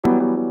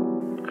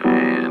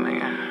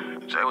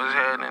Jay was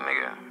heading,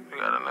 nigga. We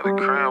got another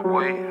crown,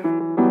 boy.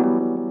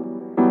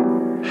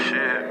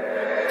 Shit.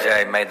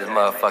 Jay made this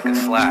motherfucking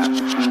slap.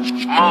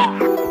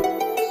 Move.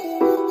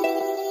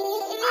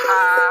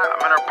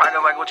 I'm in her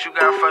pocket like what you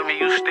got for me.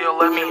 You still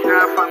love me?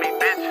 Got for me,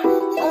 bitch.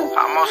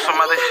 I'm on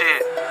some other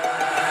shit.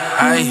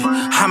 Ay,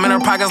 I'm in her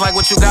pockets like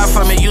what you got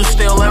for me, you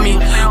still love me.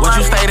 Would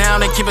you stay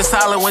down and keep it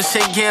solid when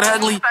shit get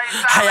ugly?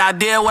 Hey, I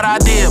did what I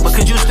did, but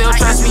could you still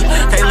trust me?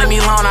 Can't leave me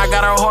alone, I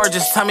got her whore,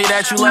 just tell me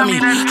that you love me.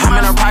 I'm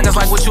in her pockets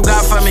like what you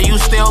got for me, you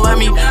still love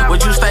me.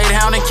 Would you stay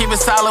down and keep it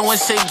solid when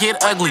shit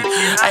get ugly?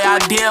 Hey, I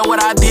did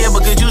what I did,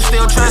 but could you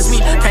still trust me?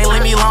 Can't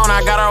leave me alone,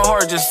 I got her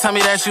whore, just tell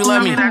me that you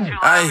love me.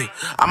 Ay,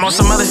 I'm on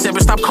some other shit,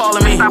 but stop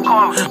calling me.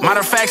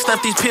 Matter of fact,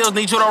 stuff these pills,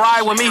 need you to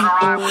ride with me.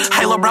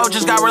 Hey, lil' bro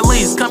just got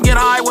released, come get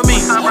high with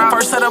me.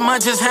 First of the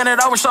month, just hand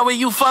it over, show me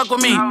you fuck with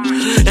me.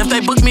 If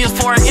they book me, it's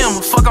 4 AM,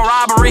 fuck a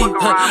robbery.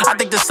 I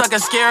think the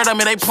suckers scared of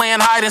me, they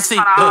playing hide and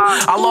seek.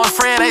 I lost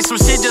Fred, ain't some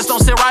shit just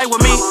don't sit right with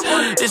me.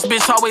 This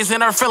bitch always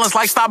in her feelings,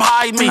 like stop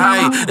hiding me.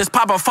 Hey, this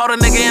pop a photo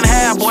nigga in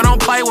half, boy,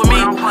 don't play with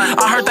me.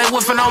 I heard they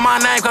woofing on my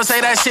name, come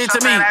say that shit to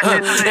me.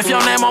 If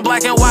your name on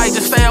black and white,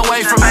 just stay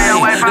away from me.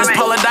 This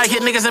Polar Dyke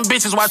hit niggas and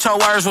bitches, watch your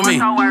words with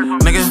me.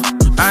 Nigga,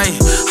 ay,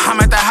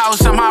 I'm at the house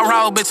in my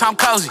road, bitch, I'm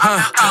cozy.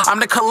 I'm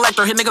the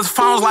collector, hit niggas'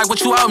 phones like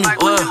what you owe me.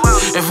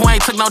 If we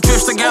ain't took no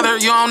trips together,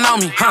 you don't know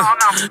me.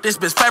 This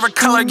bitch favorite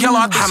color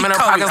yellow, I think I'm in her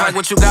pockets like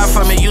what you got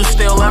for me, you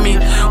still love me.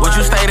 Would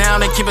you stay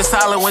down and keep it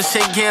solid when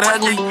shit get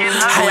ugly?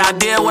 Hey, I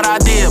did what I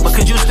did, but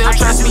could you still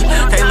trust me?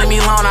 Can't leave me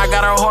alone, I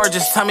got her whore,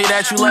 just tell me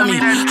that you love me.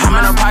 I'm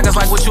in her pockets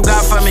like what you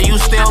got for me, you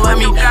still love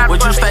me.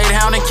 Would you stay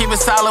down and keep it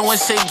solid when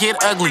shit get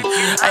ugly?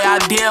 Hey, I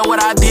did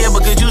what I did,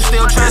 but could you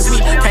still trust me?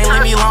 Can't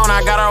leave me alone,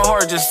 I got her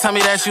whore, just tell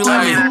me that you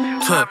love me.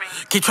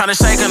 Keep trying to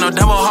shake her, no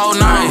double hold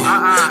no.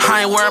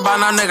 I ain't worried about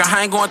no nigga,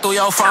 I ain't going through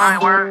your phone.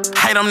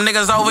 Hey, them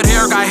niggas over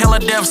here got hella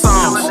death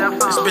songs.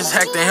 This bitch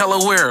acting hella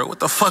weird, what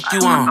the fuck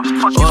you on?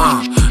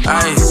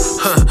 Ayy,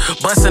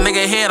 bust a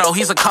nigga head, oh,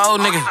 he's a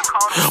cold nigga.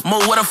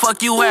 Move, where the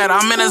fuck you at?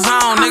 I'm in the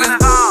zone,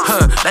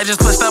 nigga. They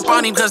just pushed up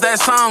on him cause that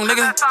song,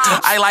 nigga.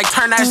 I like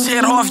turn that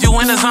shit off, you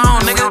in the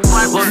zone, nigga.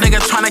 Little nigga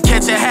tryna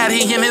catch a hat,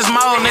 he in his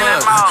mode,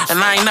 nigga. And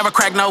I ain't never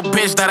cracked no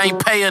bitch that ain't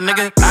pay a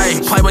nigga.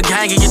 Ayy, play with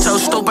gang and get your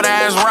stupid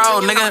ass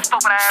rolled, nigga.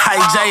 Hey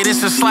Jay,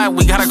 this is slap,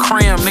 we got a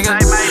cram, nigga.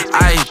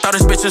 Ayy, throw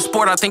this bitch in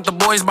sport, I think the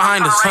boys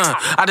behind us,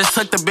 I just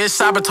took the bitch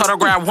shop and told her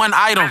grab one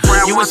item.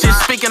 You was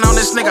just speaking on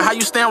this nigga, how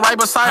you stand right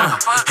beside him?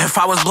 If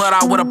I was blood,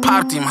 I would've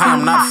popped him,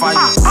 I'm not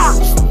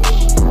fighting.